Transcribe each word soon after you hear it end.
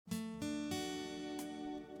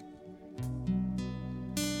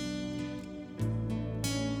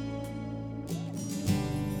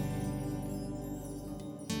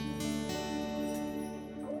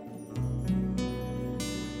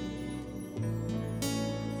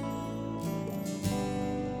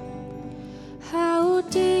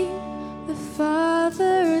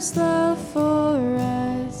Father's love for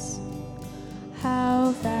us, how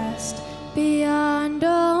vast beyond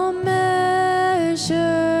all measure,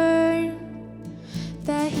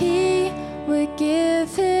 that He would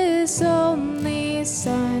give His only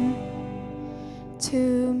Son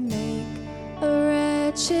to make a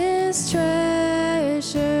wretch His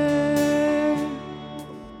treasure.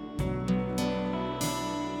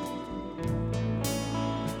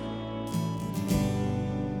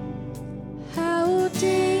 How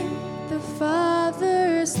deep the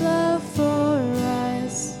Father's love for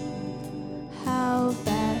us, how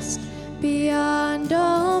vast beyond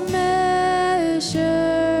all measure,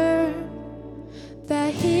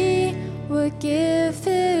 that He would give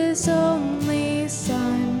His only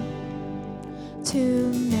Son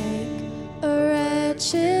to make a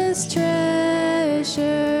wretch His treasure.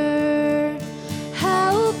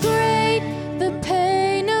 How great the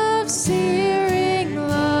pain of searing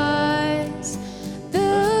lies,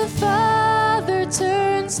 the Father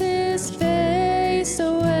turns His face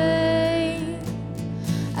away,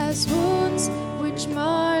 as wounds which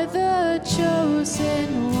mar the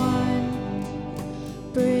chosen one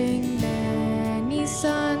bring many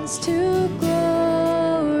sons to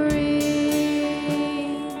glory.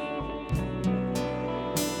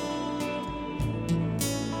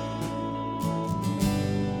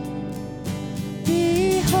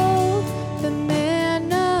 Behold the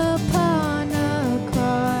man upon a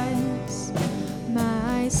cross,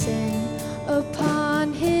 my sin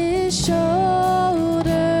upon His shoulders.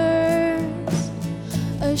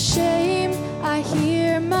 Ashamed, I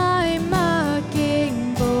hear my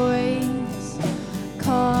mocking voice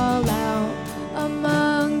call out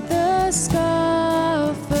among the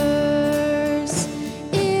scoffers.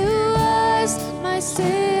 It was my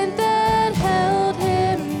sin that held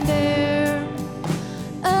Him there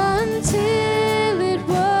until it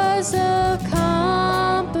was accomplished.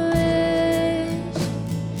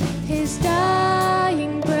 His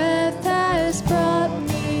dying breath has brought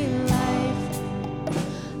me life.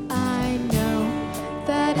 I know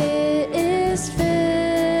that it is finished.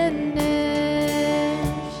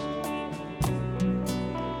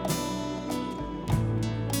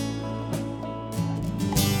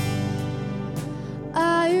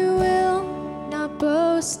 I will not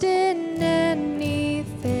boast in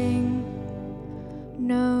anything,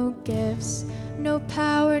 no gifts, no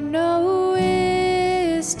power, no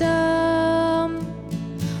wisdom,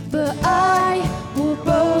 but I will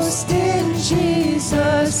boast in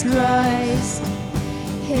Jesus Christ,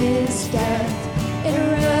 His death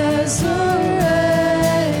and resurrection.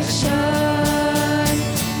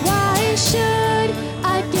 Why should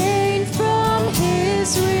I gain from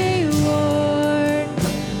His reward?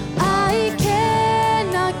 I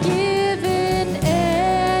cannot give an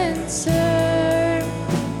answer,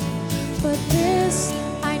 but this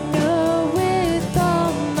I know with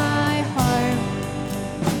all my heart: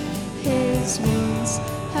 His wounds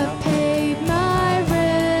have paid my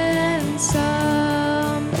ransom.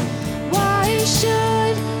 Why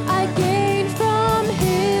should I gain from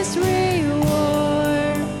His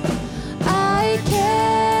reward? I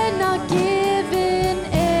cannot give an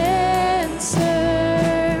answer,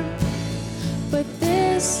 but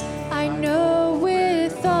this I know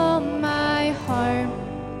with all my heart: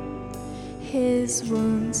 His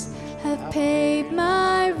wounds have paid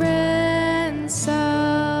my ransom.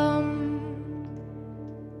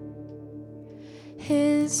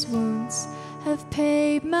 His wounds have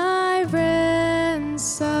paid my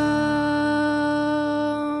ransom.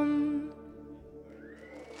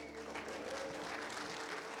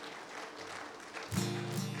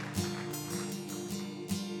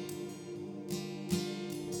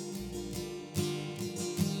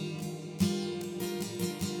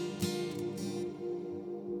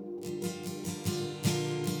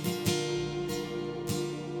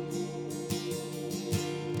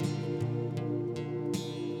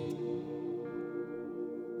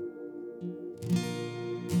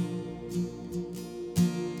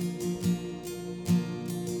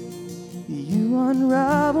 You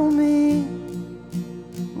unravel me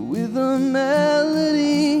with a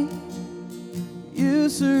melody. You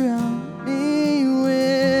surround me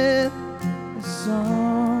with a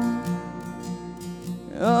song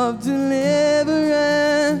of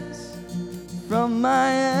deliverance from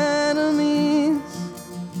my enemies,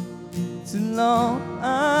 till all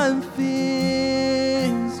my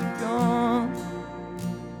fears are gone,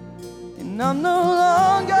 and I'm no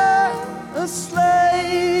longer a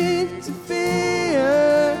slave to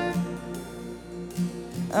fear.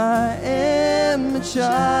 I am a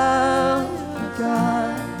child of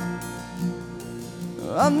God.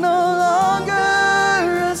 I'm no longer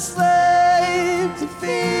a slave to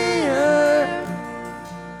fear.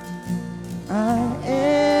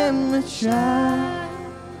 a child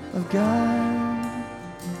of God.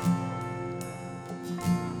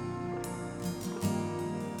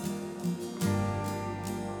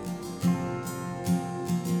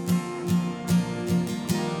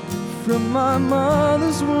 From my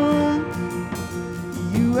mother's womb,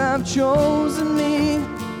 you have chosen me.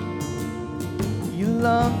 Your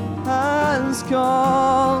love has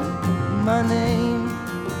called my name.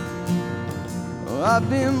 Oh, I've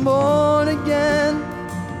been born again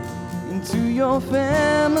into your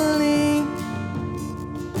family.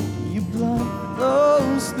 Your blood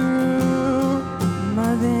flows through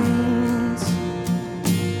my veins,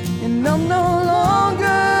 and I'm no longer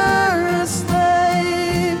a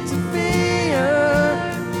slave to fear.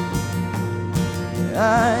 I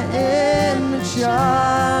am a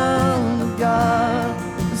child of God.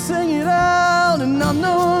 Sing it out, and I'm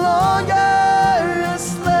no longer a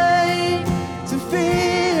slave to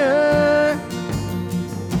fear.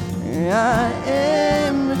 I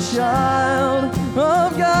am a child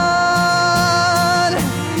of God,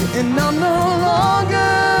 and I'm no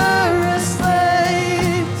longer a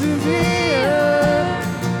slave to fear.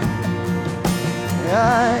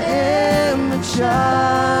 I am a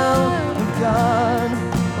child of God.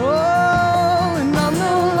 Oh, and I'm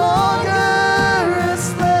no longer a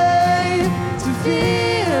slave to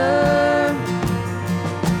fear.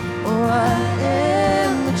 Oh, I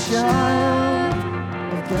am a child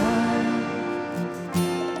of God.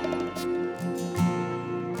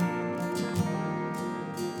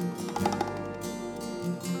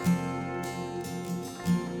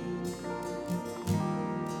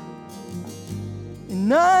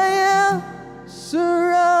 And I am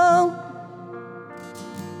surrounded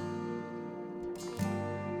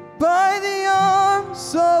by the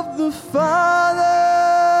arms of the Father.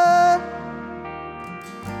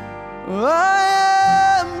 I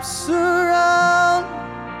am surrounded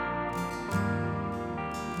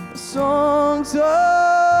by songs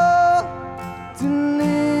of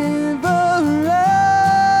deliverance.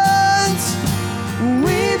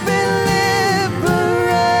 We've been liberated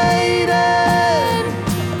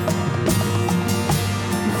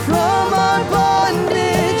from our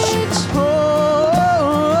bondage. Oh,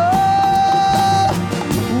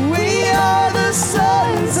 we are the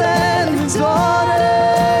sons and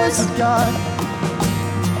daughters of God.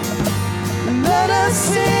 Let us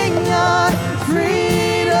sing our freedom.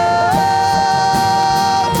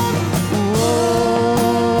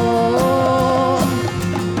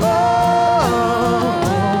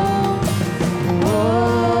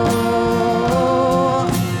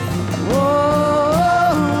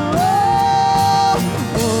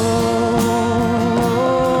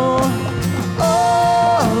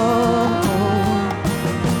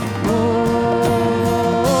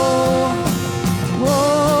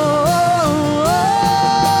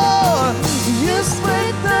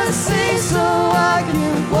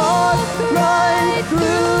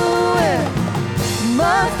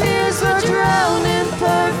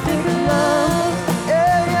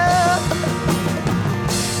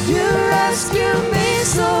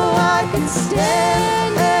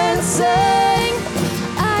 Stand and sing.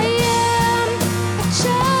 I am a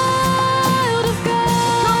child of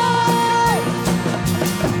God.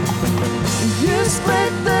 You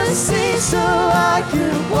split the sea so I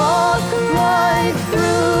could walk right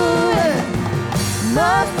through it.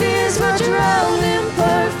 My fears were drowned in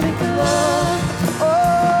perfect love.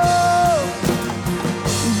 Oh,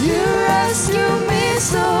 you rescued me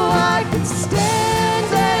so I could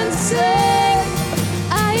stand and sing.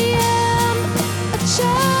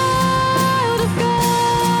 Child of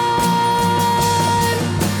God,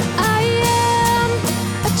 I am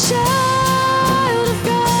a child of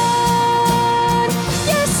God.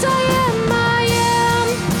 Yes, I am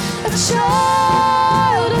a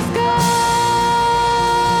child of God.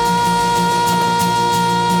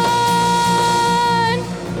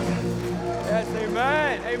 Yes,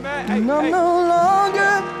 amen, amen. And I'm no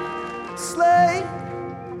longer a slave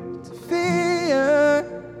to fear.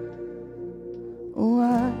 Oh,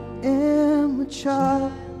 I am a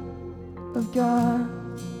child of God.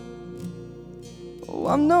 Oh,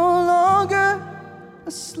 I'm no longer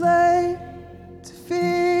a slave to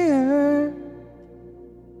fear.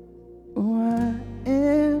 Oh, I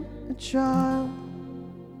am a child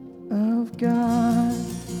of God.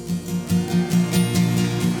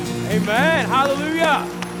 Amen. Hallelujah.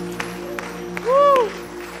 Woo.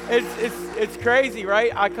 It's crazy,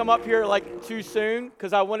 right? I come up here like too soon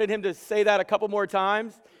because I wanted him to say that a couple more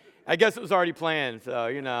times. I guess it was already planned, so,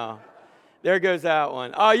 you know. There goes that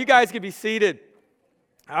one. Oh, you guys can be seated.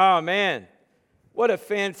 Oh, man. What a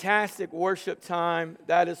fantastic worship time.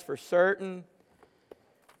 That is for certain.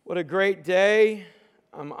 What a great day.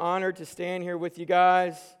 I'm honored to stand here with you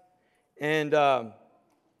guys. And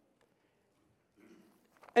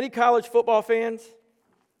any college football fans?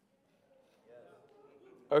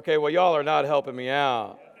 Okay, well, y'all are not helping me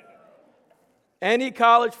out. Any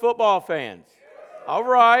college football fans? All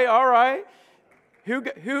right.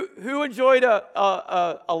 Who enjoyed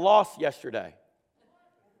a loss yesterday?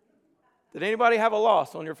 Did anybody have a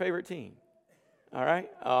loss on your favorite team? All right.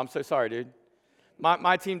 Oh, I'm so sorry, dude.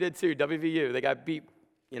 My team did too, WVU. They got beat.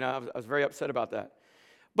 You know, I was very upset about that.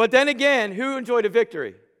 But then again, who enjoyed a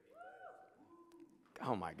victory?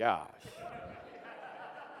 Oh, my gosh.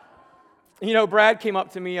 You know, Brad came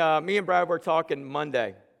up to me. Me and Brad were talking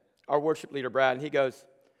Monday, our worship leader, Brad, and he goes,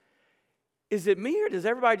 is it me or does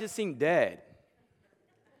everybody just seem dead?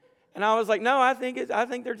 And I was like, no, I think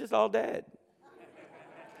they're just all dead.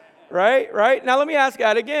 Right? Now let me ask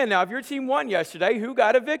that again. Now, if your team won yesterday, who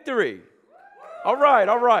got a victory? All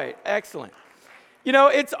right. Excellent. You know,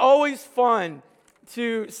 it's always fun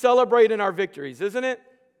to celebrate in our victories, isn't it?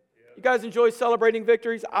 You guys enjoy celebrating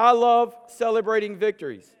victories? I love celebrating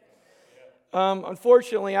victories.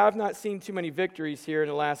 Unfortunately, I've not seen too many victories here in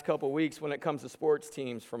the last couple of weeks when it comes to sports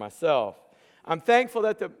teams for myself. I'm thankful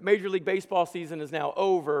that the Major League Baseball season is now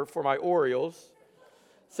over for my Orioles,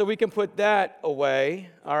 so we can put that away,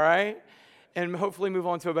 all right, and hopefully move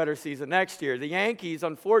on to a better season next year. The Yankees,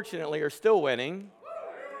 unfortunately, are still winning.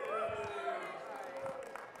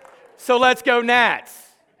 So let's go Nats.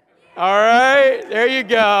 All right, there you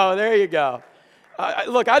go.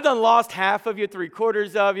 Look, I've done lost half of you,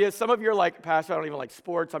 3/4 of you. Some of you are like, Pastor, I don't even like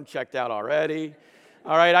sports. I'm checked out already.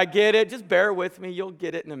 All right, I get it. Just bear with me. You'll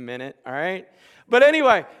get it in a minute, all right? But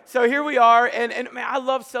anyway, so here we are, and man, I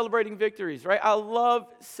love celebrating victories, right? I love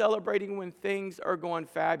celebrating when things are going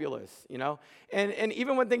fabulous, you know? And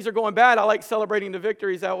even when things are going bad, I like celebrating the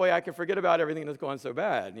victories. That way I can forget about everything that's going so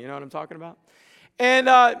bad. You know what I'm talking about? And,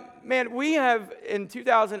 man, we have, in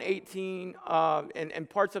 2018 and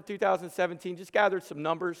parts of 2017, just gathered some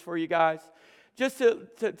numbers for you guys, just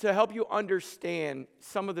to help you understand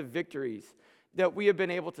some of the victories that we have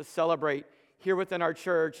been able to celebrate here within our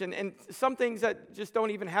church, and some things that just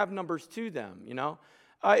don't even have numbers to them, you know.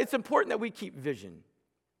 It's important that we keep vision.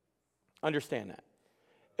 Understand that.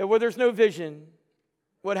 And where there's no vision,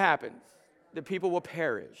 what happens? The people will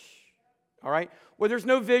perish, all right? Where there's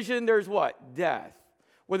no vision, there's what? Death.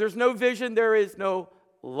 Where there's no vision, there is no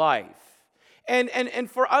life. And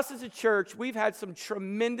for us as a church, we've had some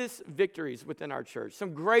tremendous victories within our church,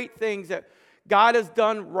 some great things that God has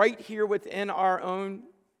done right here within our own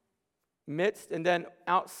midst and then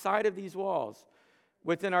outside of these walls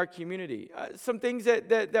within our community. Some things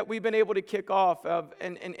that we've been able to kick off of,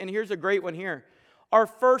 and here's a great one here. Our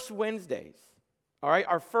first Wednesdays, all right,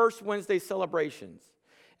 our first Wednesday celebrations.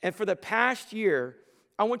 And for the past year,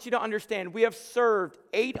 I want you to understand, we have served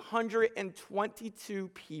 822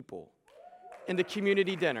 people in the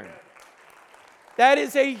community dinner. That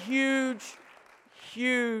is a huge,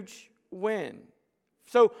 huge win.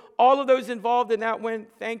 So all of those involved in that win,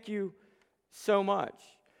 thank you so much.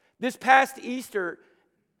 This past Easter,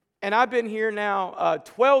 and I've been here now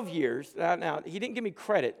 12 years. Now, he didn't give me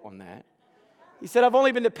credit on that. He said, I've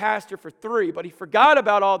only been the pastor for 3, but he forgot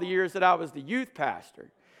about all the years that I was the youth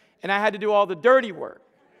pastor, and I had to do all the dirty work.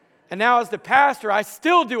 And now as the pastor, I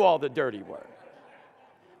still do all the dirty work.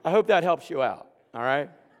 I hope that helps you out, all right?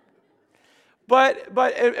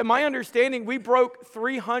 But in my understanding, we broke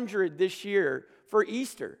 300 this year for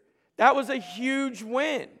Easter. That was a huge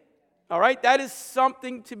win, all right? That is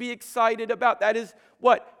something to be excited about. That is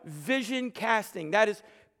what? Vision casting. That is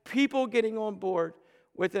people getting on board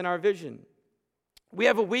within our vision. We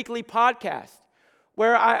have a weekly podcast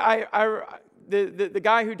where the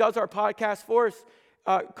guy who does our podcast for us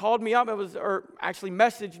called me up or actually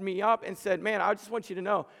messaged me up and said, man, I just want you to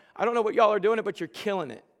know, I don't know what y'all are doing, but you're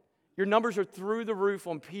killing it. Your numbers are through the roof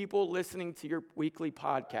on people listening to your weekly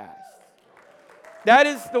podcast. That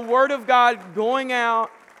is the word of God going out.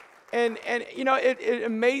 And you know, it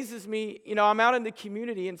amazes me. You know, I'm out in the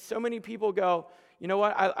community and so many people go, you know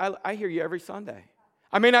what, I hear you every Sunday.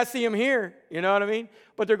 I may not see them here, you know what I mean?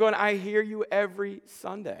 But they're going, I hear you every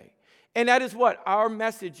Sunday. And that is what? Our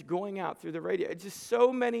message going out through the radio. It's just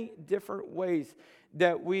so many different ways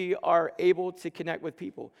that we are able to connect with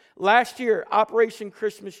people. Last year, Operation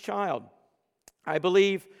Christmas Child, I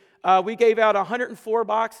believe we gave out 104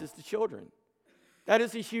 boxes to children. That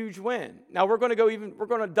is a huge win. Now we're going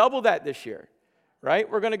to double that this year, right?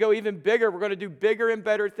 We're going to go even bigger. We're going to do bigger and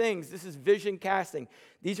better things. This is vision casting.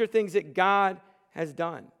 These are things that God has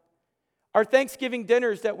done. Our Thanksgiving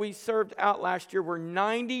dinners that we served out last year were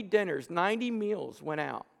 90 dinners, 90 meals went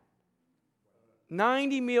out.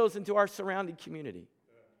 90 meals into our surrounding community.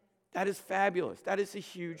 That is fabulous. That is a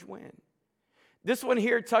huge win. This one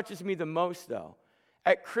here touches me the most, though.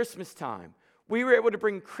 At Christmas time, we were able to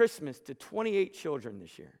bring Christmas to 28 children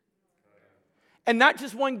this year. And not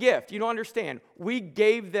just one gift. You don't understand. We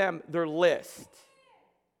gave them their list.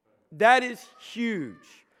 That is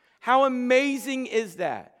huge. How amazing is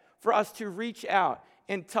that for us to reach out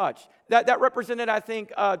and touch? That represented, I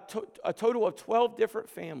think, a total of 12 different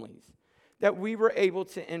families that we were able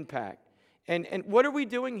to impact. And what are we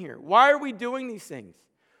doing here? Why are we doing these things?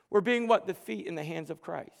 We're being what? The feet in the hands of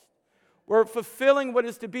Christ. We're fulfilling what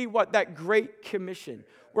is to be what? That great commission.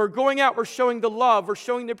 We're going out, we're showing the love, we're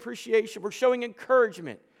showing the appreciation, we're showing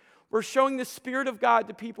encouragement. We're showing the Spirit of God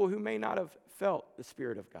to people who may not have felt the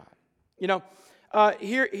Spirit of God. You know,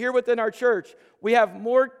 here within our church, we have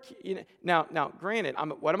more, now granted,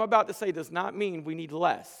 what I'm about to say does not mean we need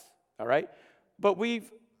less, all right? But we've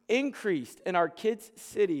increased in our Kids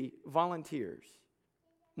City volunteers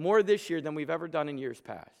more this year than we've ever done in years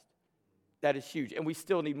past. That is huge, and we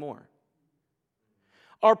still need more.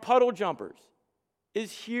 Our puddle jumpers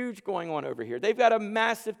is huge going on over here. They've got a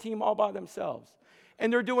massive team all by themselves,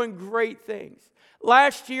 and they're doing great things.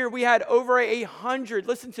 Last year, we had over 100.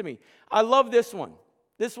 Listen to me. I love this one.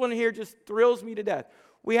 This one here just thrills me to death.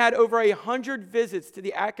 We had over 100 visits to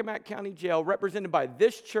the Accomack County Jail represented by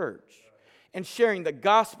this church and sharing the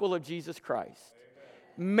gospel of Jesus Christ.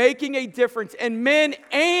 Amen. Making a difference in men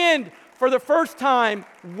and, for the first time,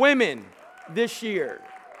 women this year.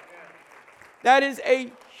 That is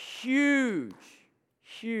a huge,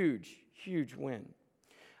 huge, huge win.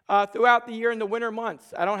 Throughout the year in the winter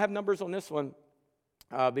months, I don't have numbers on this one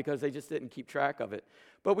because they just didn't keep track of it.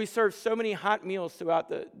 But we served so many hot meals throughout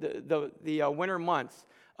the winter months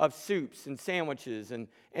of soups and sandwiches and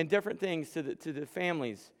different things to the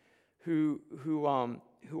families who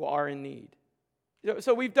are in need.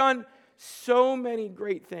 So we've done so many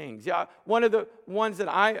great things. Yeah, one of the ones that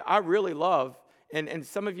I really love, and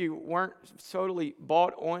some of you weren't totally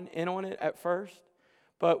bought in on it at first,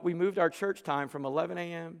 but we moved our church time from 11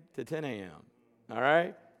 a.m. to 10 a.m., all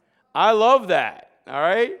right? I love that, all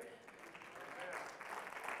right?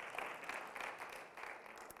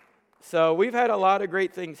 So we've had a lot of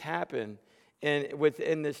great things happen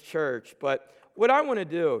within this church, but what I want to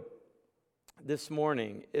do this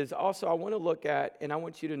morning is also I want to look at, and I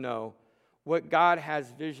want you to know what God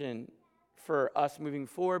has vision for us moving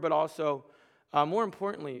forward, but also, more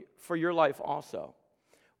importantly, for your life also.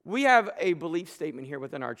 We have a belief statement here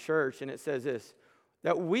within our church, and it says this,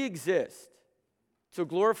 that we exist to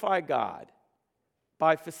glorify God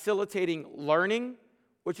by facilitating learning,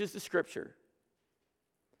 which is the scripture,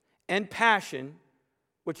 and passion,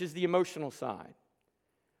 which is the emotional side,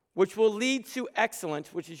 which will lead to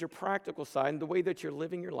excellence, which is your practical side, and the way that you're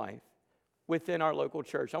living your life within our local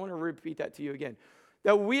church. I want to repeat that to you again.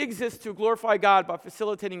 That we exist to glorify God by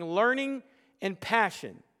facilitating learning and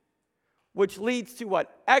passion, which leads to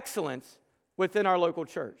what? Excellence within our local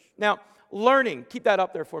church. Now, learning, keep that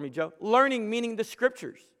up there for me, Joe. Learning meaning the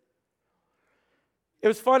scriptures. It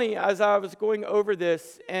was funny, as I was going over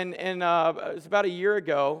this, and it was about a year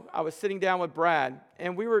ago, I was sitting down with Brad,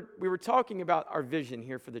 and we were talking about our vision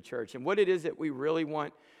here for the church and what it is that we really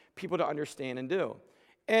want people to understand and do.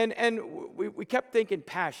 And we kept thinking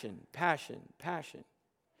passion.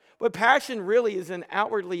 But passion really is an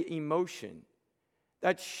outwardly emotion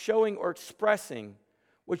that's showing or expressing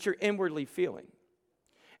what you're inwardly feeling.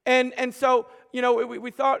 And so, we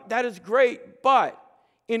thought that is great, but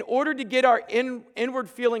in order to get our inward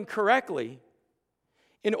feeling correctly,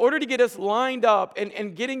 in order to get us lined up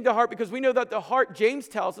and getting the heart, because we know that the heart, James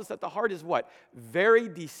tells us that the heart is what? Very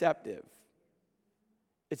deceptive.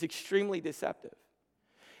 It's extremely deceptive.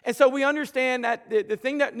 And so we understand that the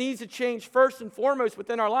thing that needs to change first and foremost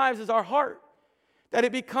within our lives is our heart, that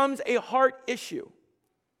it becomes a heart issue.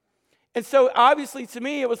 And so obviously to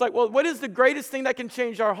me, it was like, well, what is the greatest thing that can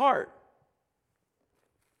change our heart?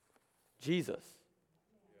 Jesus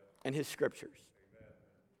and his scriptures.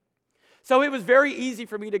 So it was very easy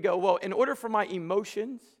for me to go, well, in order for my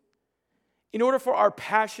emotions, in order for our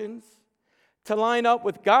passions to line up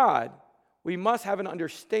with God, we must have an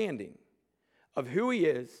understanding of who he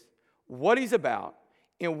is, what he's about,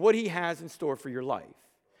 and what he has in store for your life.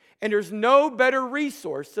 And there's no better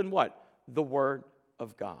resource than what? The Word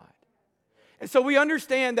of God. And so we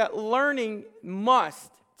understand that learning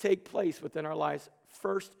must take place within our lives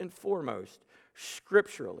first and foremost,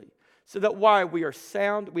 scripturally. So that why we are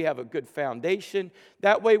sound, we have a good foundation.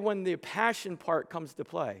 That way when the passion part comes to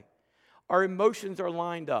play, our emotions are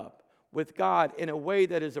lined up with God in a way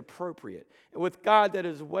that is appropriate. And with God that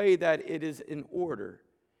is a way that it is in order.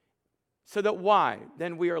 So that why?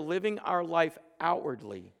 Then we are living our life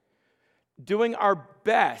outwardly, doing our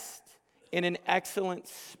best in an excellent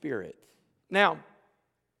spirit. Now,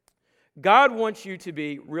 God wants you to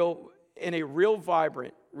be in a real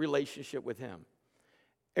vibrant relationship with Him.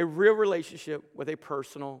 A real relationship with a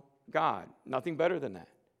personal God. Nothing better than that.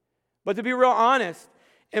 But to be real honest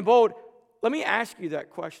and bold, let me ask you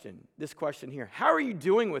this question here. How are you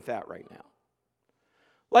doing with that right now?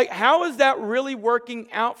 Like, how is that really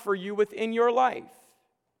working out for you within your life?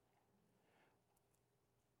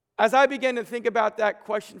 As I began to think about that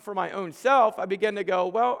question for my own self, I began to go,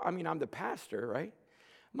 well, I mean, I'm the pastor, right?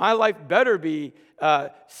 My life better be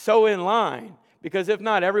so in line, because if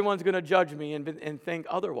not, everyone's going to judge me and think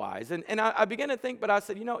otherwise. And I began to think, but I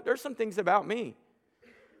said, there's some things about me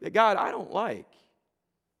that, God, I don't like.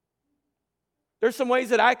 There's some ways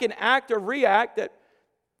that I can act or react that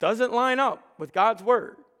doesn't line up with God's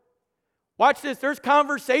word. Watch this. There's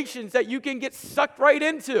conversations that you can get sucked right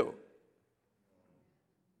into.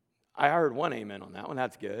 I heard one amen on that one.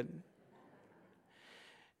 That's good.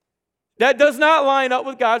 That does not line up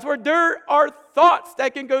with God's word. There are thoughts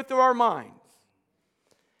that can go through our minds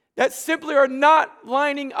that simply are not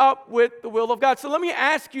lining up with the will of God. So let me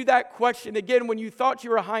ask you that question again. When you thought you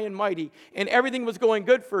were high and mighty and everything was going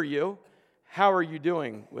good for you, how are you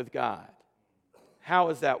doing with God? How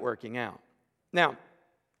is that working out? Now,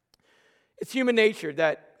 it's human nature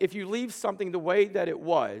that if you leave something the way that it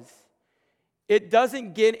was, it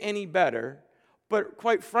doesn't get any better, but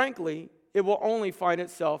quite frankly, it will only find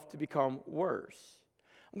itself to become worse.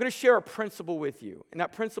 I'm going to share a principle with you, and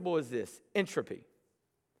that principle is this: entropy.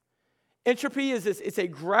 Entropy is this: it's a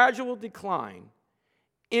gradual decline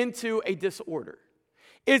into a disorder.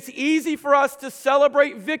 It's easy for us to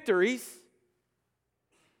celebrate victories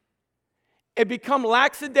and become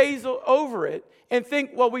lackadaisical over it and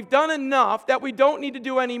think, well, we've done enough that we don't need to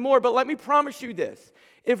do any more. But let me promise you this: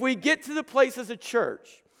 if we get to the place as a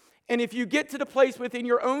church, and if you get to the place within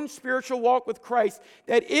your own spiritual walk with Christ,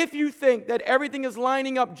 that if you think that everything is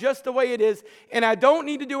lining up just the way it is, and I don't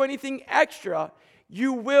need to do anything extra,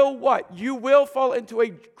 you will what? You will fall into a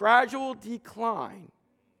gradual decline,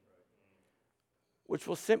 which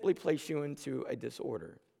will simply place you into a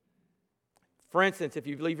disorder. For instance, if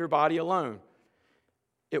you leave your body alone,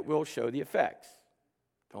 it will show the effects.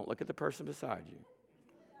 Don't look at the person beside you.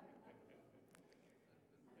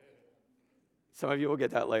 Some of you will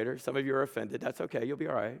get that later. Some of you are offended. That's okay. You'll be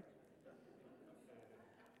all right.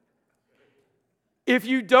 If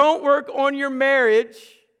you don't work on your marriage,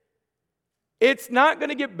 it's not going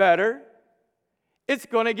to get better. It's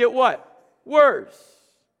going to get what? Worse.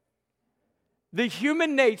 The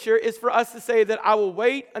human nature is for us to say that I will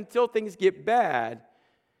wait until things get bad.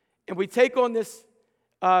 And we take on this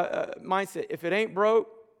mindset: if it ain't broke,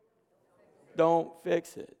 don't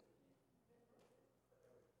fix it.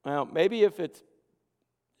 Well, maybe if it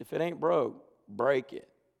ain't broke, break it.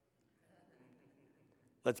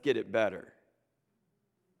 Let's get it better.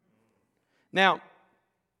 Now,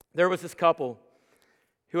 there was this couple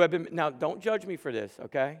who had been, now don't judge me for this,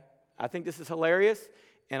 okay? I think this is hilarious,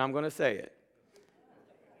 and I'm going to say it.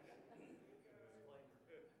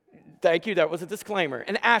 Thank you, that was a disclaimer,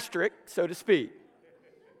 an asterisk, so to speak.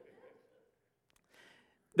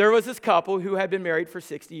 There was this couple who had been married for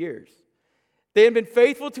 60 years. They had been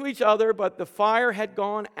faithful to each other, but the fire had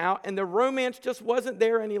gone out, and the romance just wasn't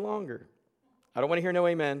there any longer. I don't want to hear no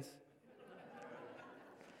amens.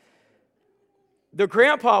 The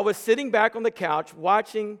grandpa was sitting back on the couch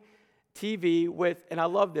watching TV with, and I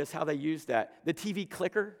love this, how they use that, the TV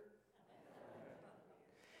clicker.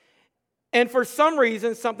 And for some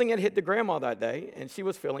reason, something had hit the grandma that day, and she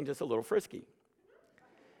was feeling just a little frisky.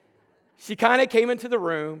 She kind of came into the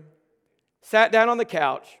room, sat down on the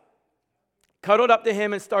couch, cuddled up to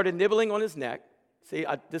him and started nibbling on his neck. See,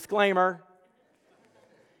 a disclaimer.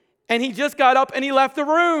 And he just got up and he left the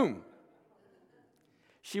room.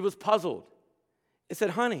 She was puzzled. I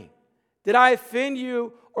said, honey, did I offend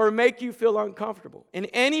you or make you feel uncomfortable in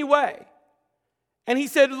any way? And he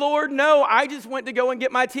said, Lord, no, I just went to go and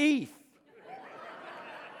get my teeth.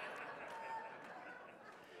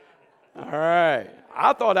 All right.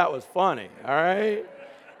 I thought that was funny, all right?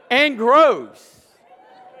 And gross.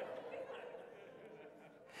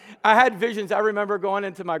 I had visions. I remember going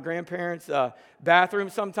into my grandparents' bathroom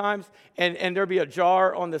sometimes, and there'd be a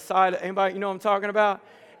jar on the side. Anybody, you know what I'm talking about?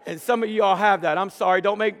 And some of you all have that. I'm sorry.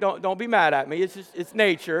 Don't be mad at me. It's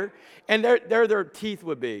nature. And there their teeth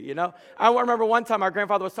would be, you know. I remember one time my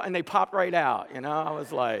grandfather was, and they popped right out, you know. I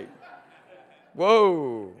was like,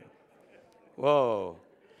 whoa.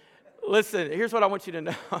 Listen, here's what I want you to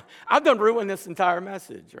know. I've done ruined this entire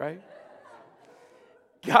message, right?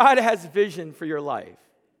 God has vision for your life.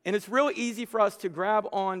 And it's real easy for us to grab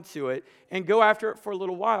onto it and go after it for a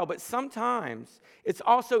little while. But sometimes it's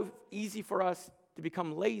also easy for us to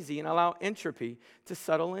become lazy and allow entropy to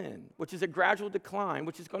settle in, which is a gradual decline,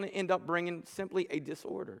 which is going to end up bringing simply a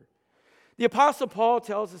disorder. The Apostle Paul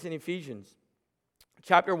tells us in Ephesians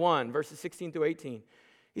chapter 1, verses 16 through 18.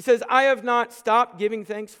 He says, I have not stopped giving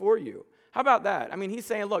thanks for you. How about that? I mean, he's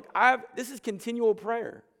saying, look, this is continual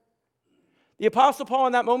prayer. The Apostle Paul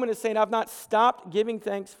in that moment is saying, I've not stopped giving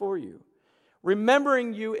thanks for you,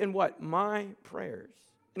 remembering you in what? My prayers.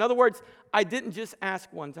 In other words, I didn't just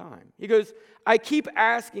ask one time. He goes, I keep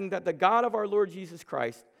asking that the God of our Lord Jesus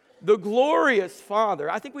Christ, the glorious Father,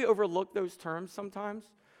 I think we overlook those terms sometimes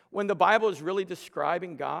when the Bible is really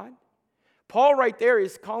describing God. Paul right there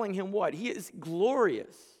is calling him what? He is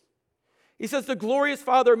glorious. He says the glorious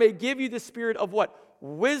Father may give you the spirit of what?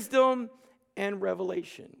 Wisdom and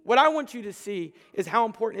revelation. What I want you to see is how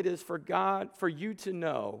important it is for God, for you to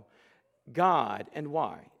know God and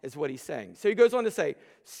why, is what he's saying. So he goes on to say,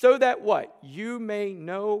 so that what? You may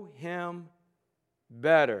know him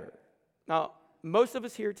better. Now, most of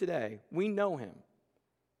us here today, we know him.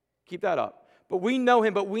 Keep that up. But we know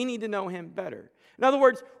him, but we need to know him better. In other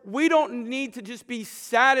words, we don't need to just be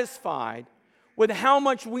satisfied with how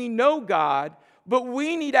much we know God, but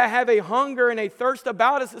we need to have a hunger and a thirst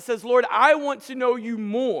about us that says, Lord, I want to know you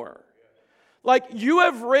more. Like you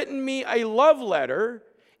have written me a love letter,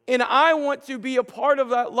 and I want to be a part of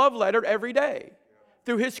that love letter every day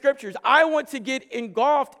through his scriptures. I want to get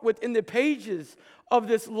engulfed within the pages of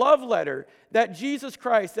this love letter that Jesus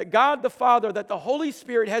Christ, that God the Father, that the Holy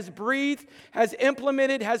Spirit has breathed, has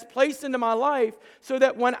implemented, has placed into my life so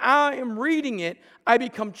that when I am reading it, I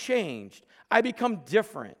become changed. I become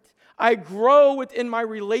different. I grow within my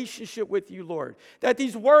relationship with you, Lord. That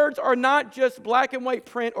these words are not just black and white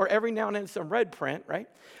print or every now and then some red print, right?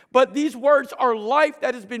 But these words are life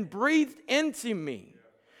that has been breathed into me.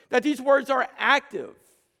 That these words are active.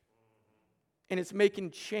 And it's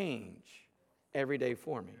making change every day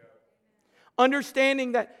for me.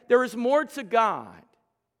 Understanding that there is more to God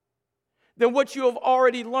than what you have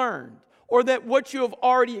already learned or that what you have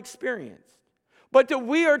already experienced. But that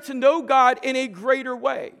we are to know God in a greater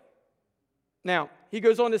way. Now, he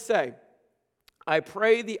goes on to say, I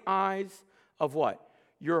pray the eyes of what?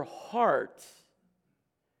 Your heart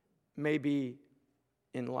may be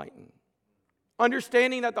enlightened.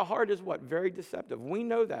 Understanding that the heart is what? Very deceptive. We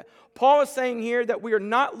know that. Paul is saying here that we are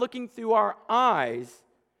not looking through our eyes,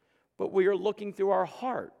 but we are looking through our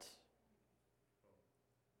heart.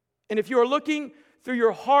 And if you are looking through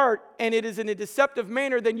your heart and it is in a deceptive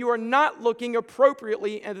manner, then you are not looking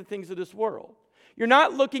appropriately at the things of this world. You're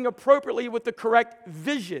not looking appropriately with the correct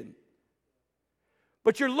vision.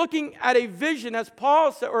 But you're looking at a vision, as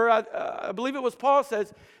Paul said, or I believe it was Paul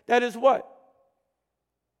says, that is what?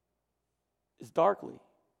 Is darkly.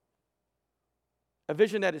 A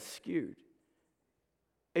vision that is skewed.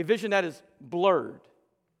 A vision that is blurred.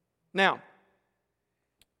 Now,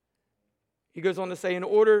 he goes on to say, in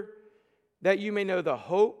order that you may know the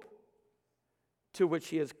hope to which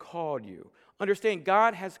he has called you. Understand,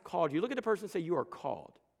 God has called you. Look at the person and say, you are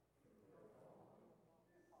called.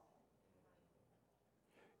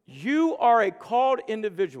 You are a called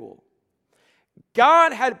individual.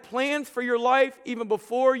 God had plans for your life even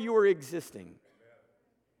before you were existing.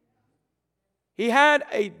 He had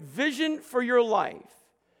a vision for your life.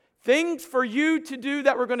 Things for you to do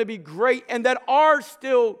that were going to be great and that are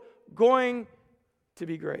still going to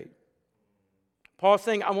be great. Paul's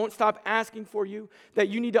saying, I won't stop asking for you, that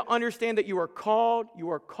you need to understand that you are called, and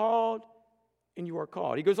you are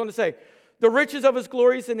called. He goes on to say, the riches of his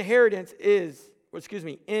glorious inheritance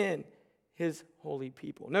in his holy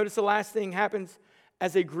people. Notice the last thing happens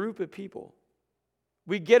as a group of people.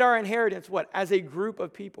 We get our inheritance, what? As a group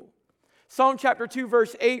of people. Psalm chapter 2,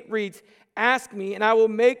 verse 8 reads, ask me, and I will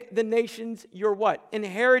make the nations your what?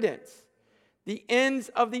 Inheritance. The ends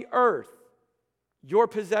of the earth, your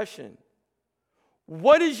possession.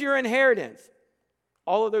 What is your inheritance?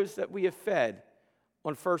 All of those that we have fed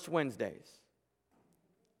on First Wednesdays.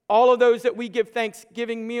 All of those that we give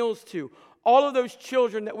Thanksgiving meals to. All of those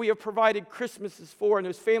children that we have provided Christmases for and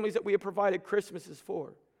those families that we have provided Christmases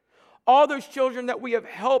for. All those children that we have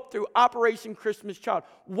helped through Operation Christmas Child.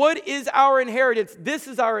 What is our inheritance? This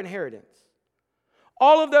is our inheritance.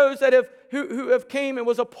 All of those that who have came and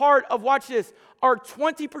was a part of, watch this, our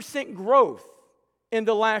 20% growth in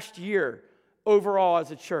the last year overall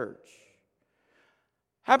as a church.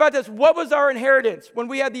 How about this? What was our inheritance when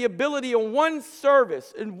we had the ability in one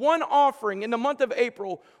service, in one offering in the month of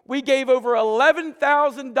April, we gave over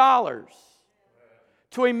 $11,000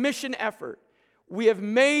 to a mission effort. We have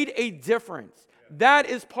made a difference. That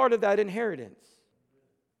is part of that inheritance.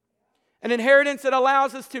 An inheritance that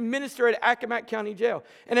allows us to minister at Accomack County Jail.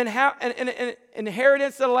 An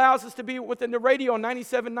inheritance that allows us to be within the radio on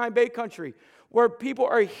 97.9 Bay Country, where people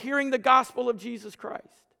are hearing the gospel of Jesus Christ.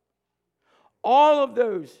 All of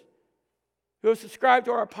those who have subscribed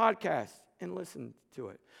to our podcast and listened to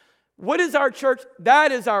it. What is our church?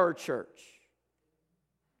 That is our church.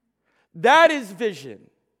 That is vision.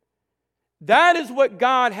 That is what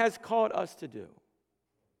God has called us to do.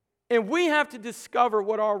 And we have to discover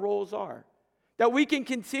what our roles are. That we can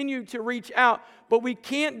continue to reach out, but we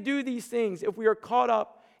can't do these things if we are caught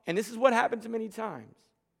up, and this is what happens many times,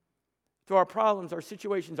 to our problems, our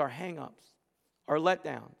situations, our hang-ups, our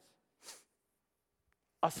letdowns,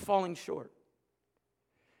 us falling short.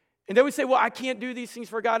 And then we say, well, I can't do these things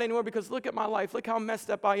for God anymore because look at my life, look how messed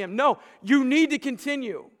up I am. No, you need to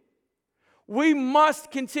continue. We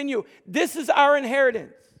must continue. This is our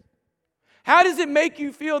inheritance. How does it make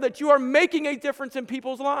you feel that you are making a difference in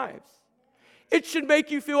people's lives? It should make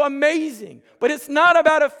you feel amazing, but it's not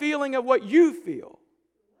about a feeling of what you feel.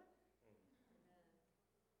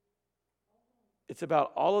 It's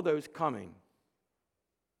about all of those coming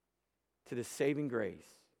to the saving grace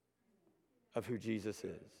of who Jesus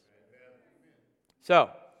is. So,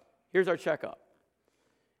 here's our checkup.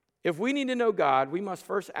 If we need to know God, we must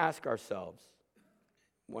first ask ourselves,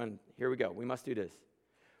 here we go, we must do this.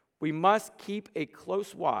 We must keep a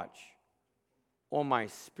close watch on my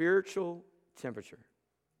spiritual temperature.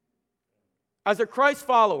 As a Christ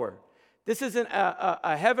follower, this isn't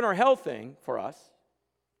a heaven or hell thing for us,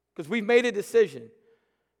 because we've made a decision.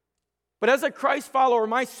 But as a Christ follower,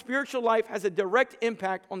 my spiritual life has a direct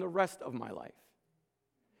impact on the rest of my life.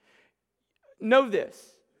 Know this,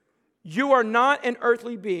 you are not an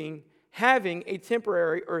earthly being having a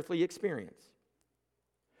temporary earthly experience.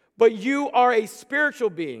 But you are a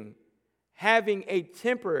spiritual being having a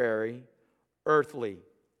temporary earthly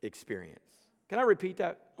experience. Can I repeat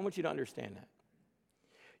that? I want you to understand that.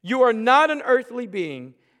 You are not an earthly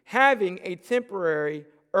being having a temporary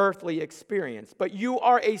earthly experience, but you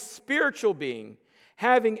are a spiritual being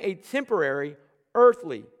having a temporary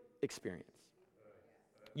earthly experience.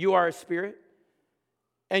 You are a spirit,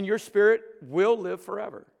 and your spirit will live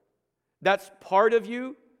forever. That's part of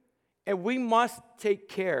you, and we must take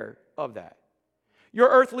care of that. Your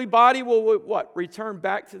earthly body will what? Return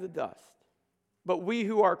back to the dust. But we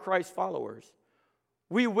who are Christ followers,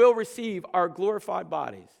 we will receive our glorified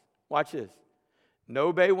bodies. Watch this.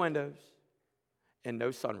 No bay windows and no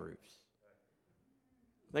sunroofs.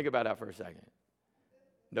 Think about that for a second.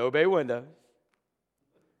 No bay windows,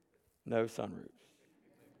 no sunroofs.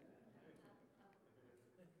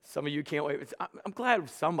 Some of you can't wait. I'm glad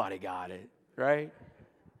somebody got it, right?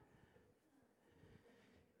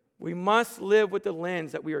 We must live with the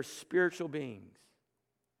lens that we are spiritual beings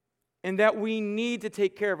and that we need to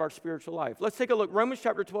take care of our spiritual life. Let's take a look. Romans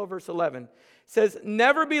chapter 12, verse 11 says,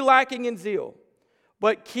 never be lacking in zeal,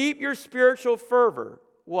 but keep your spiritual fervor,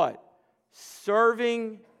 what?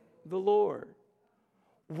 Serving the Lord.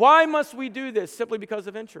 Why must we do this? Simply because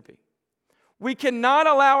of entropy. We cannot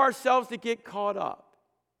allow ourselves to get caught up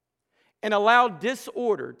and allow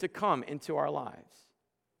disorder to come into our lives.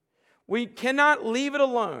 We cannot leave it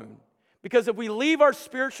alone, because if we leave our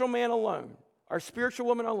spiritual man alone, our spiritual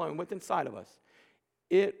woman alone within inside of us,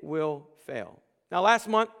 it will fail. Now, last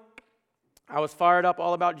month, I was fired up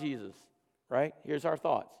all about Jesus, right? Here's our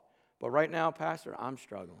thoughts. But right now, Pastor, I'm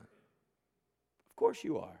struggling. Of course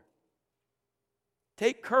you are.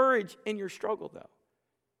 Take courage in your struggle, though.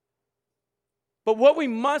 But what we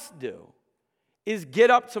must do is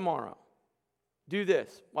get up tomorrow. Do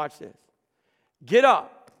this. Watch this. Get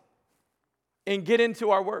up and get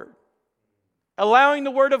into our word. Allowing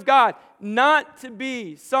the word of God not to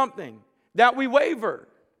be something that we waver.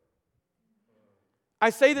 I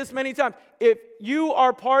say this many times. If you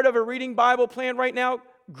are part of a reading Bible plan right now,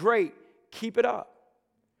 great. Keep it up.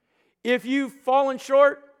 If you've fallen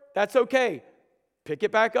short, that's okay. Pick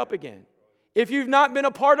it back up again. If you've not been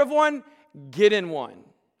a part of one, get in one.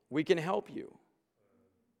 We can help you.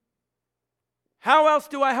 How else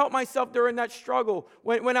do I help myself during that struggle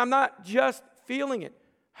when I'm not just feeling it?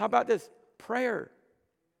 How about this? Prayer.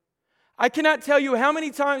 I cannot tell you how many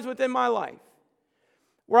times within my life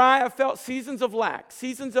where I have felt seasons of lack,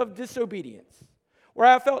 seasons of disobedience, where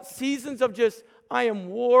I have felt seasons of just, I am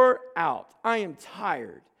wore out, I am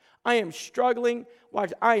tired, I am struggling,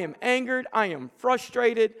 I am angered, I am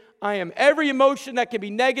frustrated, I am every emotion that can be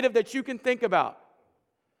negative that you can think about.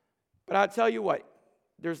 But I'll tell you what,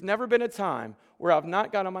 there's never been a time where I've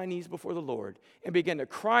not got on my knees before the Lord and began to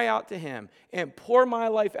cry out to Him and pour my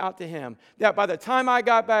life out to Him, that by the time I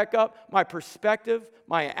got back up, my perspective,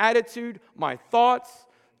 my attitude, my thoughts,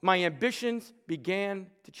 my ambitions began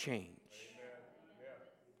to change.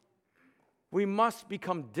 We must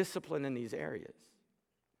become disciplined in these areas.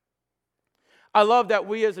 I love that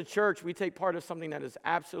we as a church, we take part of something that is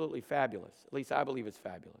absolutely fabulous. At least I believe it's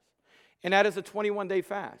fabulous. And that is a 21-day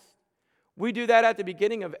fast. We do that at the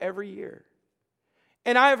beginning of every year.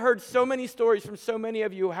 And I have heard so many stories from so many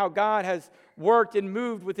of you how God has worked and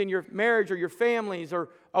moved within your marriage or your families or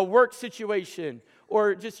a work situation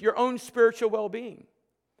or just your own spiritual well-being.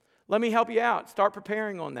 Let me help you out. Start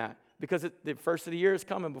preparing on that because the first of the year is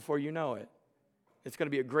coming before you know it. It's going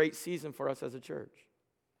to be a great season for us as a church.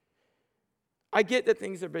 I get that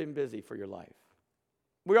things have been busy for your life.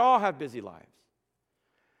 We all have busy lives.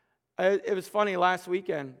 It was funny, last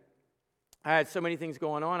weekend, I had so many things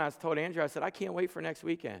going on. I told Andrew, I said, I can't wait for next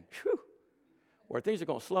weekend. Whew, where things are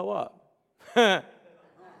going to slow up.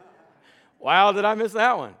 Wow, did I miss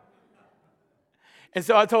that one? And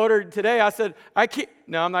so I told her today, I said,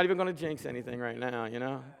 no, I'm not even going to jinx anything right now,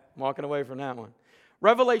 I'm walking away from that one.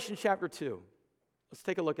 Revelation chapter 2. Let's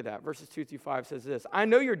take a look at that. Verses 2 through 5 says this. I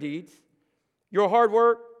know your deeds, your hard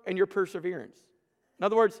work, and your perseverance. In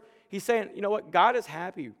other words, he's saying, you know what? God is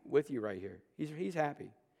happy with you right here. He's happy.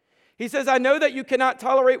 He says, I know that you cannot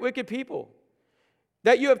tolerate wicked people,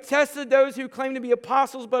 that you have tested those who claim to be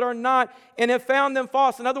apostles but are not, and have found them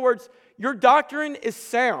false. In other words, your doctrine is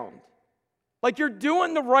sound. Like you're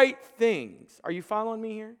doing the right things. Are you following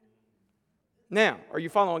me here? Now, are you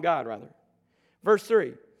following God, rather? Verse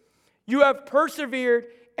 3. You have persevered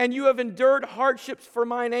and you have endured hardships for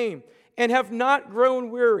my name and have not grown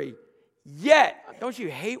weary. Yet, don't you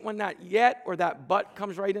hate when that yet or that but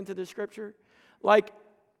comes right into the scripture? Like,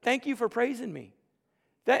 thank you for praising me.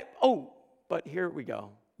 But here we go.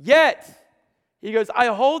 Yet, he goes, I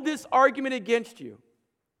hold this argument against you.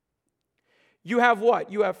 You have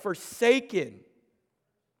what? You have forsaken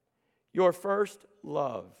your first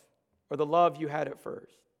love, or the love you had at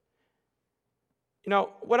first.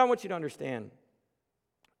 What I want you to understand,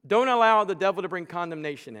 don't allow the devil to bring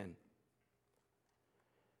condemnation in.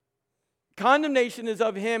 Condemnation is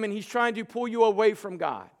of him, and he's trying to pull you away from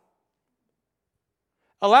God.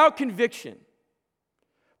 Allow conviction,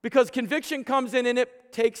 because conviction comes in and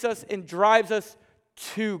it takes us and drives us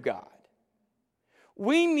to God.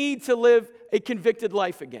 We need to live a convicted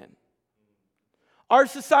life again. Our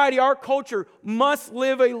society, our culture must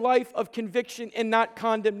live a life of conviction and not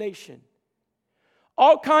condemnation.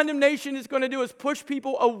 All condemnation is going to do is push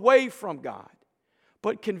people away from God.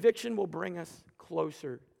 But conviction will bring us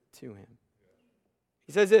closer to Him.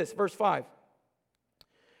 He says this, verse 5.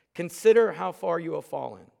 Consider how far you have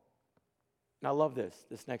fallen. And I love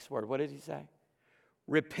this next word. What did he say?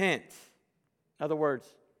 Repent. In other words,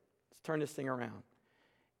 let's turn this thing around.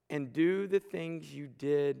 And do the things you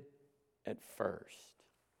did at first.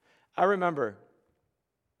 I remember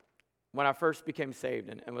when I first became saved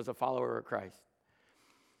and was a follower of Christ.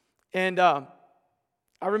 And I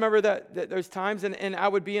remember that those times, and I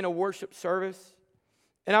would be in a worship service,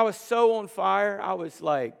 and I was so on fire. I was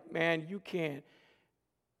like, man, you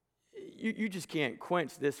just can't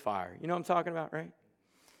quench this fire. You know what I'm talking about, right?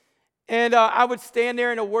 And I would stand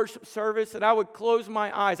there in a worship service, and I would close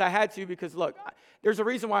my eyes. I had to because, look, there's a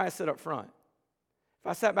reason why I sit up front. If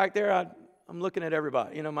I sat back there, I'm looking at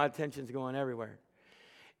everybody. My attention's going everywhere.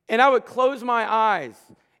 And I would close my eyes,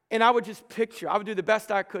 and I would just I would do the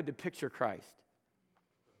best I could to picture Christ.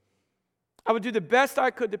 I would do the best I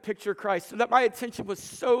could to picture Christ so that my attention was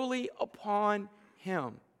solely upon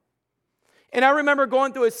Him. And I remember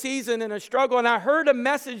going through a season and a struggle, and I heard a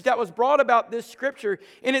message that was brought about this scripture,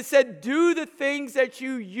 and it said, do the things that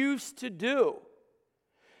you used to do.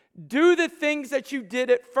 Do the things that you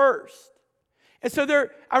did at first. And so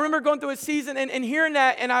I remember going through a season and hearing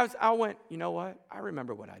that, and I went, you know what? I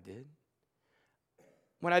remember what I did.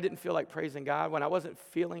 When I didn't feel like praising God, when I wasn't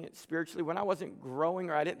feeling it spiritually, when I wasn't growing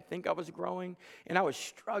or I didn't think I was growing, and I was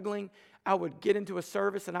struggling, I would get into a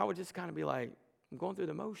service, and I would just kind of be like, I'm going through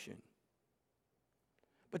the motion.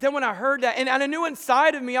 But then when I heard that, and I knew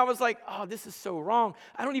inside of me, I was like, oh, this is so wrong.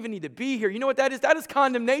 I don't even need to be here. You know what that is? That is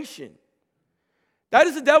condemnation. That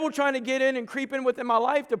is the devil trying to get in and creep in within my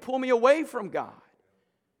life to pull me away from God.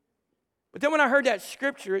 But then when I heard that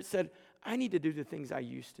scripture, it said, I need to do the things I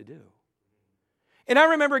used to do. And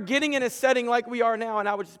I remember getting in a setting like we are now, and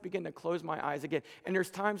I would just begin to close my eyes again. And there's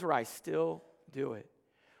times where I still do it,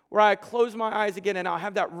 where I close my eyes again, and I'll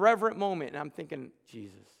have that reverent moment, and I'm thinking,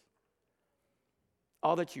 Jesus,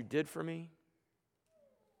 all that you did for me,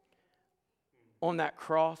 on that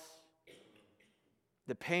cross,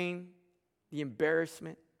 the pain, the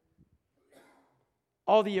embarrassment,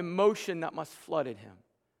 all the emotion that must flooded him.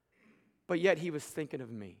 But yet he was thinking of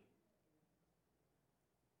me.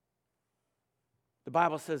 The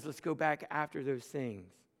Bible says, let's go back after those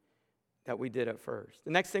things that we did at first.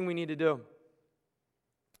 The next thing we need to do,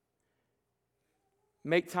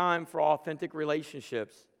 make time for authentic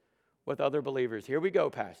relationships with other believers. Here we go,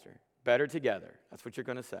 Pastor. Better together. That's what you're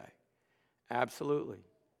going to say. Absolutely.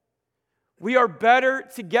 We are better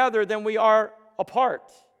together than we are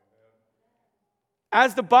apart.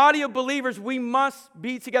 As the body of believers, we must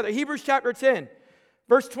be together. Hebrews chapter 10,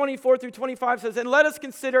 verse 24 through 25 says, and let us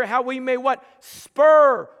consider how we may what?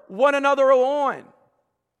 Spur one another on.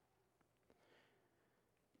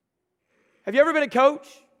 Have you ever been a coach?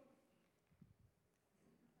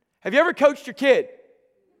 Have you ever coached your kid?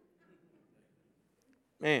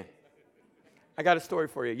 Man, I got a story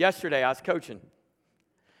for you. Yesterday, I was coaching.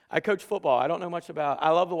 I coach football. I don't know much about it.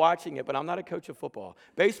 I love watching it, but I'm not a coach of football.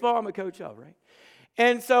 Baseball, I'm a coach of, right?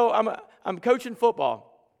 And so I'm coaching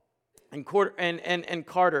football. And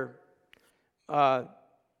Carter,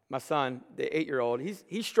 my son, the 8-year-old,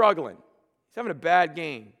 he's struggling. He's having a bad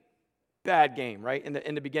game, right,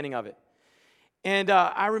 in the beginning of it. And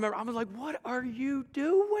I remember, I was like, what are you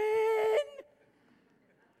doing?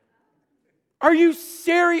 Are you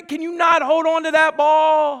serious? Can you not hold on to that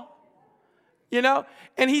ball? You know?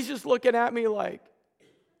 And he's just looking at me like,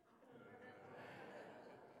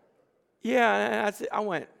 yeah. And I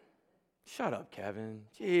went, shut up, Kevin.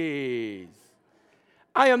 Jeez.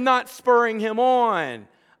 I am not spurring him on.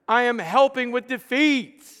 I am helping with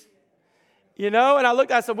defeats. You know, and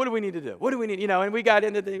I said, what do we need to do? What do we need? You know, and we got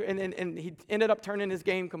into and he ended up turning his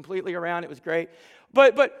game completely around. It was great.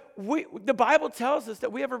 But the Bible tells us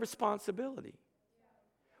that we have a responsibility.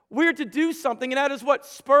 We're to do something, and that is what?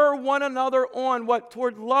 Spur one another on, what?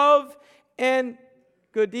 Toward love and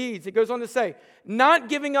good deeds. It goes on to say, not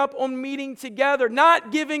giving up on meeting together,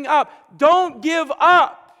 not giving up. Don't give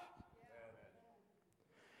up.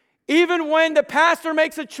 Even when the pastor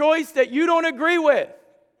makes a choice that you don't agree with.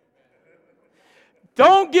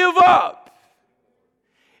 Don't give up.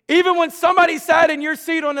 Even when somebody sat in your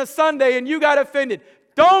seat on a Sunday and you got offended,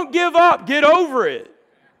 don't give up. Get over it.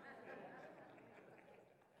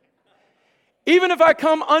 Even if I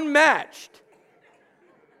come unmatched,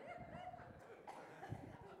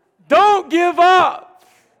 don't give up.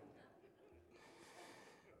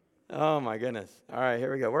 Oh my goodness. All right,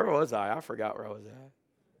 here we go. Where was I? I forgot where I was at.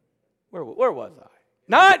 Where was I?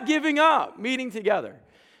 Not giving up, meeting together.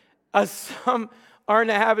 As some are in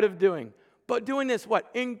the habit of doing. But doing this, what?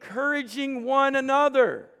 Encouraging one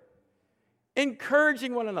another.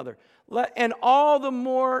 Encouraging one another. And all the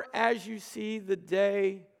more as you see the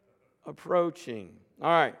day approaching. All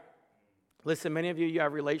right. Listen, many of you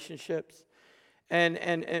have relationships. And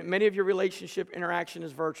many of your relationship interaction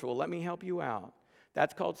is virtual. Let me help you out.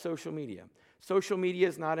 That's called social media. Social media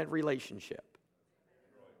is not a relationship.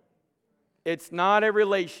 It's not a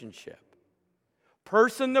relationship.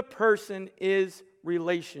 Person to person is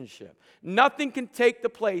relationship. Nothing can take the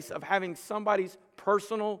place of having somebody's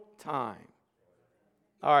personal time.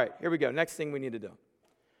 All right, here we go. Next thing we need to do.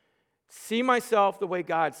 See myself the way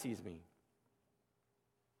God sees me.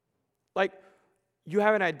 Like, you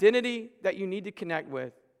have an identity that you need to connect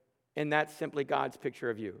with, and that's simply God's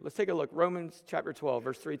picture of you. Let's take a look. Romans chapter 12,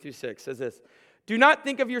 verse 3 through 6 says this. Do not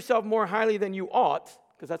think of yourself more highly than you ought,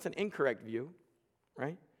 because that's an incorrect view,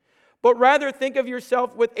 right? But rather think of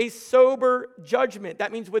yourself with a sober judgment.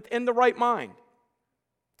 That means within the right mind,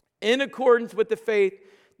 in accordance with the faith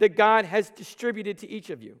that God has distributed to each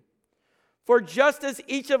of you. For just as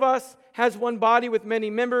each of us has one body with many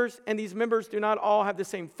members, and these members do not all have the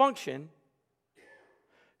same function,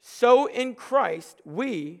 so in Christ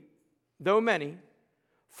we, though many,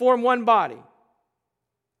 form one body,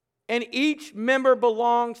 and each member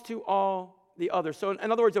belongs to all the other. So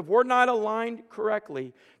in other words, if we're not aligned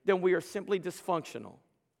correctly, then we are simply dysfunctional.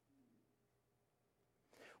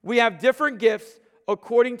 We have different gifts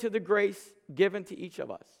according to the grace given to each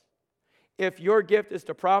of us. If your gift is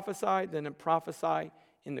to prophesy, then prophesy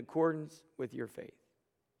in accordance with your faith.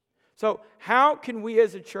 So how can we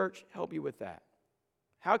as a church help you with that?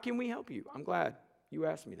 How can we help you? I'm glad you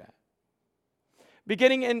asked me that.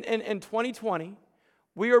 Beginning in 2020,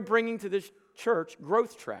 we are bringing to this church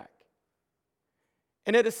Growth Track.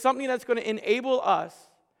 And it is something that's going to enable us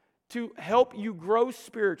to help you grow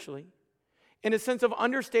spiritually in a sense of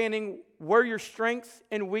understanding where your strengths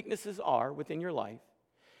and weaknesses are within your life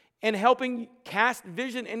and helping cast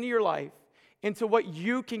vision into your life into what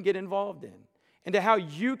you can get involved in and to how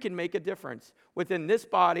you can make a difference within this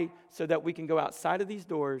body so that we can go outside of these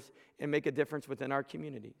doors and make a difference within our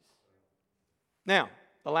communities. Now,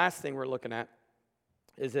 the last thing we're looking at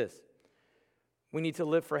is this. We need to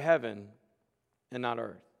live for heaven and not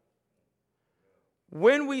earth.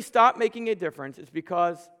 When we stop making a difference, it's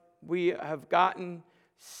because we have gotten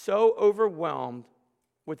so overwhelmed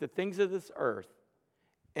with the things of this earth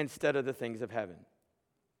instead of the things of heaven.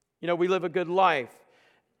 You know, we live a good life,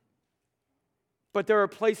 but there are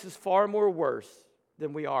places far more worse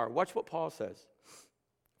than we are. Watch what Paul says.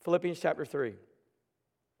 Philippians chapter 3,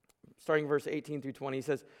 starting verse 18 through 20, he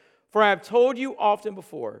says, "For I have told you often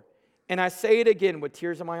before, and I say it again with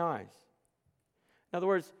tears in my eyes." In other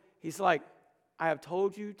words, he's like, I have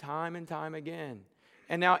told you time and time again.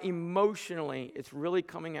 And now emotionally, it's really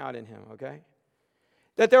coming out in him, okay?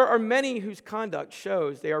 That there are many whose conduct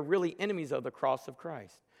shows they are really enemies of the cross of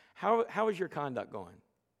Christ. How is your conduct going?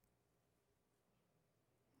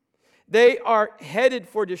 They are headed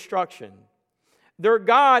for destruction. Their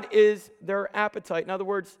God is their appetite. In other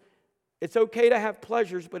words, it's okay to have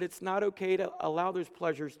pleasures, but it's not okay to allow those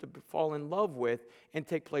pleasures to fall in love with and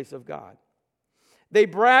take place of God. They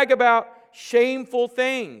brag about shameful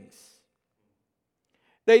things.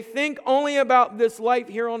 They think only about this life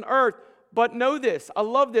here on earth. But know this, I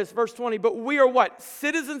love this, verse 20, but we are what?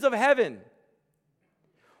 Citizens of heaven,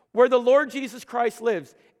 where the Lord Jesus Christ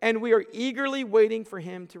lives, and we are eagerly waiting for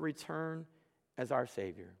him to return as our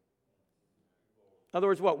Savior. In other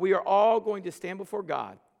words, what? We are all going to stand before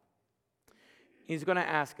God. He's going to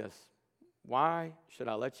ask us, why should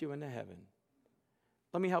I let you into heaven?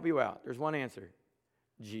 Let me help you out. There's one answer.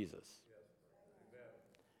 Jesus.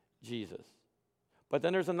 Jesus. But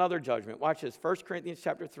then there's another judgment. Watch this. 1 Corinthians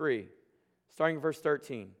chapter 3, starting in verse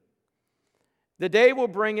 13. The day will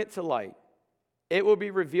bring it to light. It will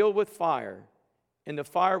be revealed with fire, and the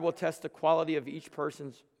fire will test the quality of each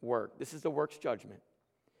person's work. This is the works judgment.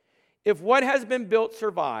 If what has been built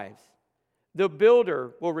survives, the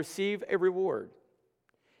builder will receive a reward.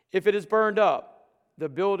 If it is burned up, the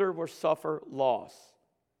builder will suffer loss,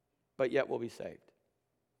 but yet will be saved.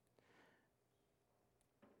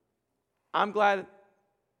 I'm glad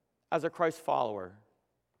as a Christ follower,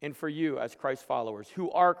 and for you as Christ followers, who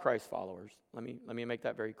are Christ followers, let me make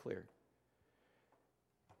that very clear,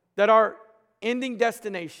 that our ending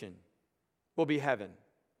destination will be heaven.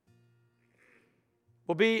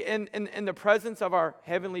 We'll be in the presence of our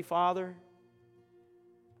Heavenly Father.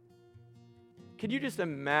 Can you just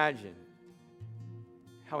imagine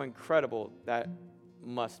how incredible that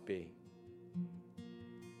must be?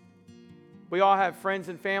 We all have friends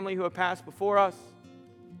and family who have passed before us,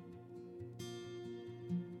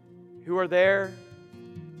 who are there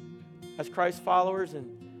as Christ followers,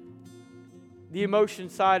 and the emotion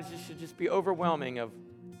side should just be overwhelming of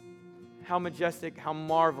how majestic, how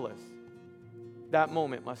marvelous that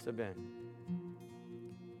moment must have been.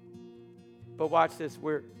 But watch this,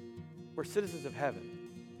 we're citizens of heaven,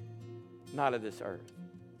 not of this earth.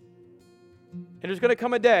 And there's going to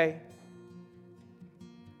come a day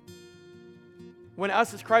when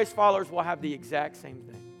us as Christ followers will have the exact same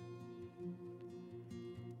thing.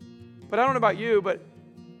 But I don't know about you, but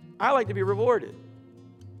I like to be rewarded.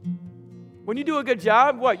 When you do a good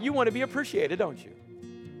job, what? You want to be appreciated, don't you?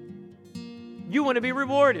 You want to be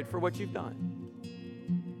rewarded for what you've done.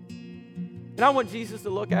 And I want Jesus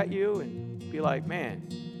to look at you and be like, man,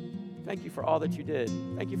 thank you for all that you did.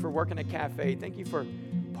 Thank you for working a cafe. Thank you for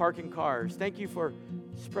parking cars. Thank you for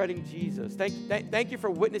spreading Jesus. Thank you for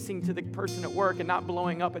witnessing to the person at work and not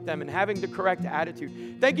blowing up at them and having the correct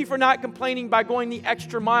attitude. Thank you for not complaining by going the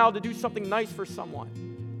extra mile to do something nice for someone.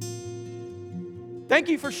 Thank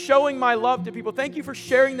you for showing my love to people. Thank you for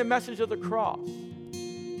sharing the message of the cross.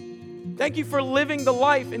 Thank you for living the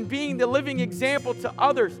life and being the living example to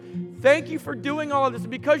others. Thank you for doing all of this.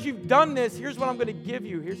 And because you've done this, here's what I'm going to give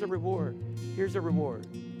you. Here's a reward. Here's a reward.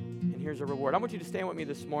 And here's a reward. I want you to stand with me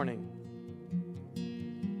this morning.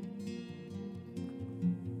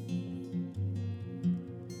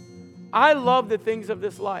 I love the things of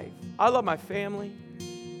this life. I love my family.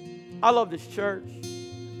 I love this church.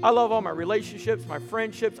 I love all my relationships, my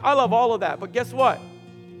friendships. I love all of that. But guess what?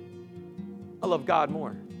 I love God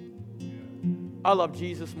more. I love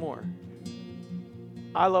Jesus more.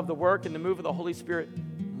 I love the work and the move of the Holy Spirit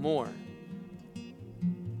more.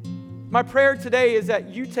 My prayer today is that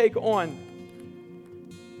you take on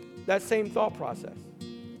that same thought process.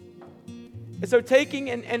 And so taking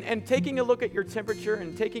a look at your temperature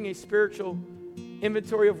and taking a spiritual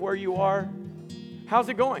inventory of where you are, how's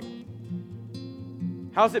it going?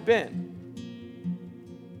 How's it been?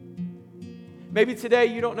 Maybe today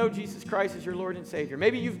you don't know Jesus Christ as your Lord and Savior.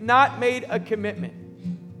 Maybe you've not made a commitment.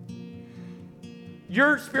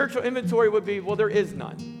 Your spiritual inventory would be, well, there is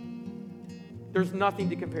none. There's nothing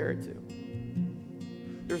to compare it to.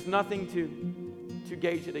 There's nothing to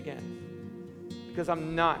gauge it against. Because I've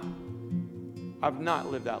not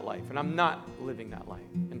lived that life, and I'm not living that life.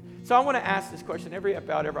 And so I want to ask this question every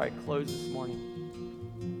I close this morning.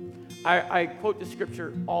 I quote the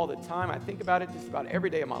scripture all the time. I think about it just about every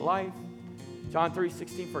day of my life. John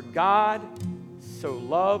 3:16, for God so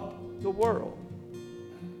loved the world.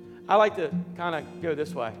 I like to kind of go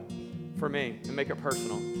this way for me and make it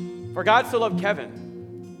personal. For God so loved Kevin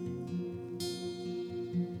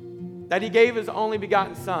that he gave his only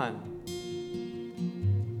begotten son,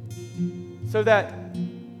 so that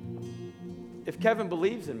if Kevin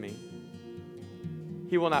believes in me,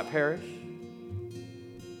 he will not perish,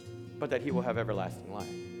 but that he will have everlasting life.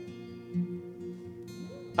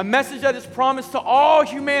 A message that is promised to all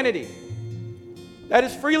humanity, that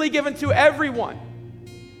is freely given to everyone,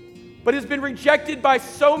 but has been rejected by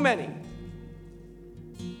so many.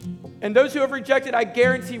 And those who have rejected, I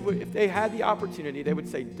guarantee, if they had the opportunity, they would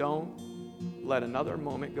say, don't let another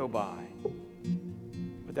moment go by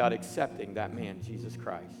without accepting that man, Jesus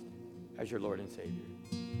Christ, as your Lord and Savior.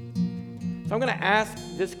 So I'm going to ask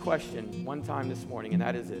this question one time this morning, and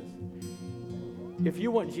that is this. If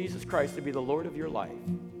you want Jesus Christ to be the Lord of your life,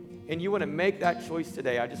 and you want to make that choice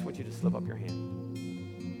today, I just want you to slip up your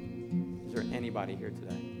hand. Is there anybody here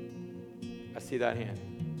today? I see that hand.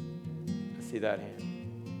 I see that hand.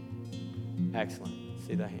 Excellent. I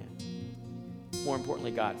see that hand. More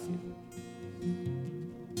importantly, God sees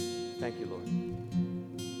it. Thank you, Lord.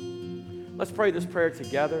 Let's pray this prayer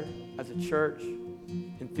together as a church,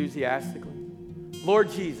 enthusiastically.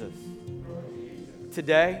 Lord Jesus,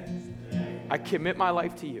 today I commit my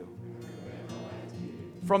life to you.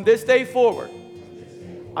 From this day forward,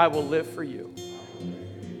 I will live for you.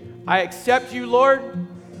 I accept you, Lord,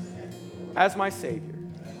 as my Savior.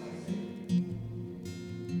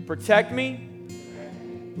 Protect me,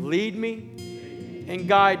 lead me, and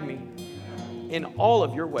guide me in all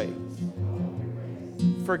of your ways.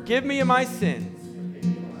 Forgive me of my sins.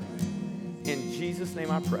 In Jesus'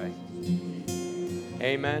 name I pray.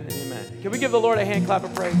 Amen and amen. Can we give the Lord a hand clap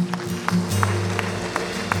of praise?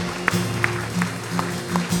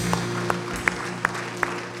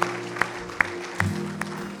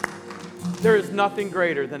 There is nothing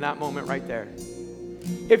greater than that moment right there.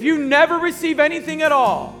 If you never receive anything at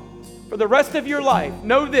all for the rest of your life,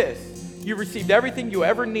 know this: you received everything you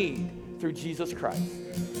ever need through Jesus Christ.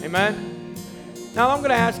 Amen? Now I'm going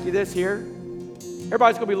to ask you this here.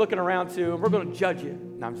 Everybody's going to be looking around too, and we're going to judge you.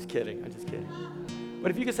 No, I'm just kidding. I'm just kidding. But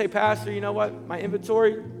if you can say, Pastor, you know what? My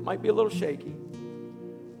inventory might be a little shaky.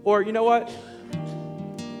 Or, you know what?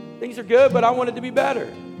 Things are good, but I want it to be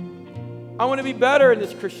better. I want to be better in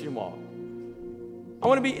this Christian walk. I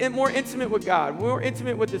want to be more intimate with God, more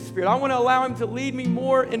intimate with the Spirit. I want to allow Him to lead me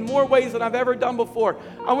more in more ways than I've ever done before.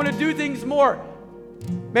 I want to do things more.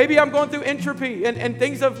 Maybe I'm going through entropy and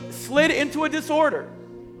things have slid into a disorder.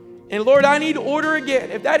 And Lord, I need order again.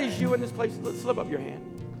 If that is you in this place, let's slip up your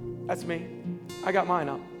hand. That's me. I got mine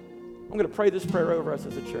up. I'm going to pray this prayer over us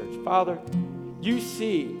as a church. Father, you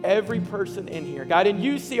see every person in here, God, and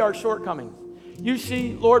you see our shortcomings. You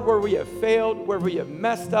see, Lord, where we have failed, where we have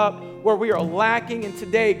messed up, where we are lacking. And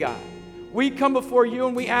today, God, we come before you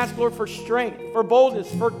and we ask, Lord, for strength, for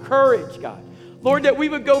boldness, for courage, God. Lord, that we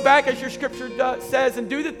would go back, as your scripture says, and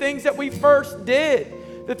do the things that we first did,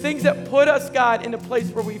 the things that put us, God, in a place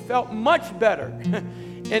where we felt much better.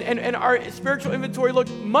 and our spiritual inventory looked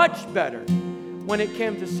much better when it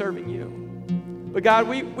came to serving you. But God,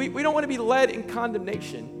 we don't want to be led in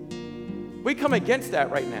condemnation. We come against that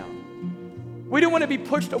right now. We don't want to be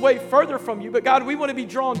pushed away further from you, but God, we want to be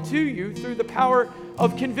drawn to you through the power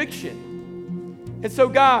of conviction. And so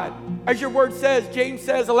God, as your word says, James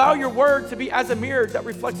says, allow your word to be as a mirror that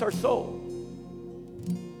reflects our soul.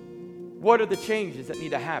 What are the changes that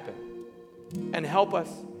need to happen? And help us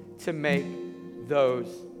to make those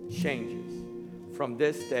changes from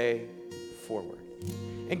this day forward.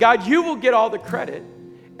 And God, you will get all the credit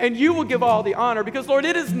and you will give all the honor, because Lord,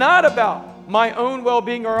 it is not about my own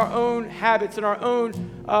well-being or our own habits and our own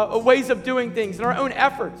ways of doing things and our own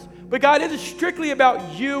efforts. But God, it is strictly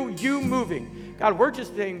about you moving. God, we're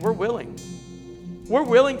just saying we're willing. We're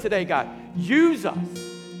willing today, God. Use us.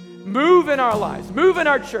 Move in our lives. Move in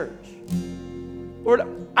our church. Lord,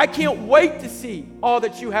 I can't wait to see all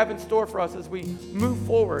that you have in store for us as we move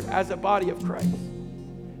forward as a body of Christ.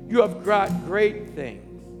 You have got great things.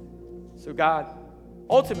 So God,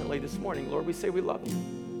 ultimately this morning, Lord, we say we love you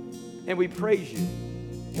and we praise you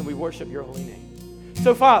and we worship your holy name.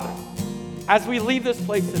 So, Father, as we leave this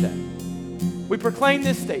place today, we proclaim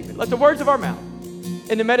this statement. Let the words of our mouth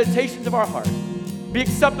and the meditations of our heart be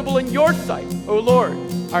acceptable in your sight, O Lord,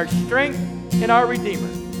 our strength and our Redeemer.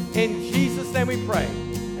 In Jesus' name we pray.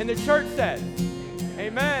 And the church says,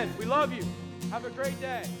 amen. We love you. Have a great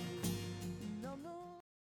day.